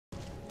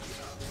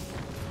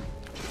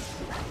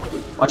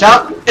Watch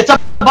out! It's a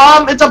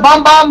bomb! It's a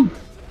bomb!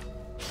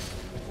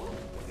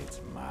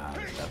 It's my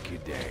lucky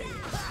day.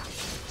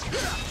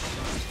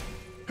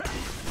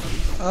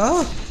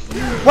 Oh.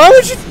 Why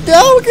would you?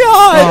 Oh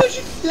God!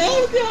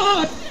 Oh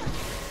God!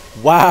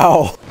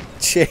 Wow,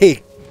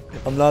 Jake.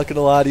 I'm not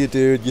gonna lie to you,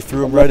 dude. You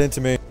threw him right into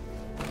me.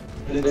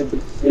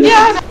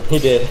 Yeah! He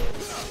did.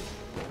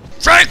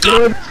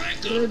 Franklin!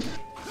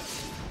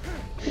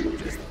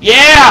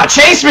 Yeah!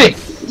 Chase me!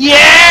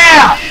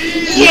 Yeah!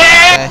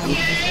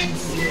 Yeah!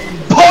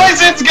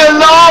 Poisons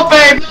galore,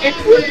 baby!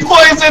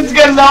 Poisons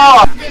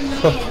galore!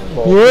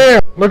 Yeah!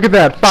 Look at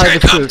that! 5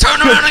 Jacob, assists.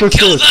 turn around and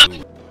kill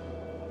them!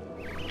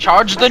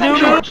 Charge the new.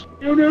 Charge the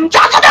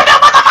new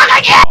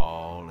motherfucker! Yeah!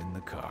 All in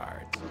the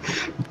cards.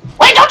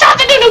 Wait, don't charge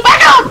the new!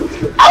 Back up!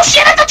 Oh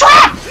shit, it's a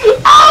trap!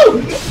 Oh!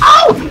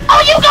 Oh!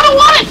 Oh, you gotta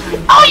want it!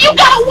 Oh, you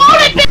gotta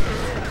want it,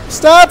 bitch!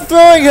 Stop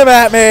throwing him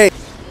at me!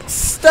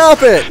 Stop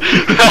it!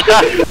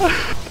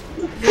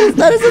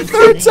 That is the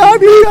 3rd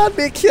time you got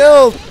me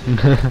killed!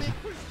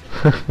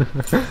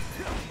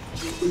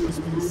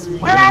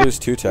 We're gonna lose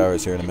 2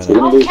 towers here in a minute.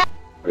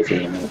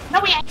 Okay. No,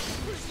 we ain't.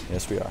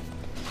 Yes, we are.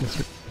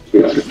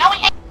 No, we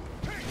ain't.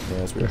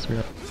 Yes, we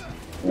are.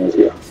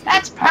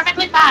 That's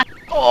perfectly fine.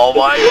 Oh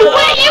my Where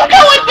god. you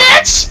going,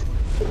 bitch?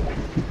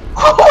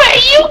 Where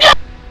you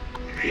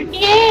going?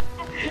 Yeah,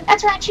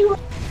 that's right, you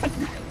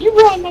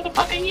run,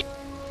 motherfucker. You.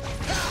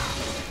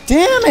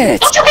 Damn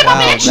it! Don't you hit my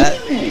Wow, bitch!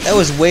 that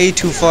was way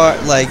too far.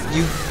 Like,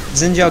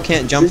 Xinjiao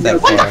can't jump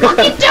that What the far. fuck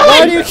you doing?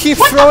 Why do you keep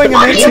throwing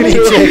him into me,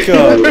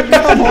 Jacob?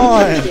 Come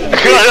on!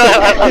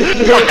 I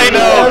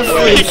know.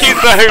 He keeps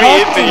throwing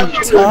me into you.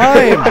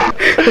 Time!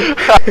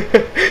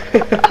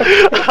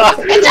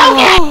 It's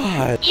okay.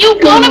 God. You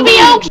gonna be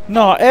okay.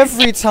 No,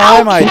 every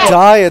time I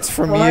die, it's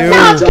from you.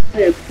 No,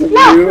 it's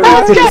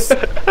good.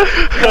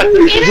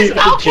 It is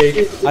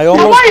okay. I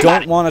almost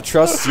don't want to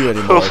trust you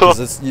anymore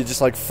because you're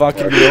just like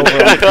fucking me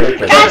over on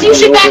purpose. Guys, you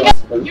should back up.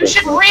 You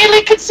should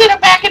really consider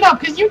backing up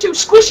because you too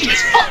squishy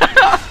as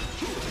fuck.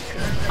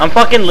 I'm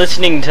fucking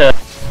listening to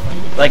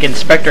like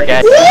Inspector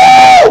Gadget.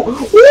 Woo!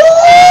 Woo!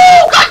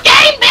 Good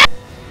game, man.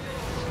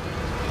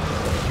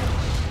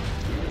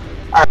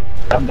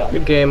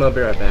 Good game, I'll be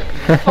right back.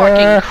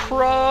 Fucking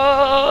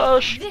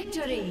crush.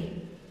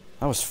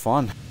 That was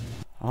fun.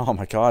 Oh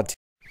my god.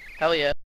 Hell yeah.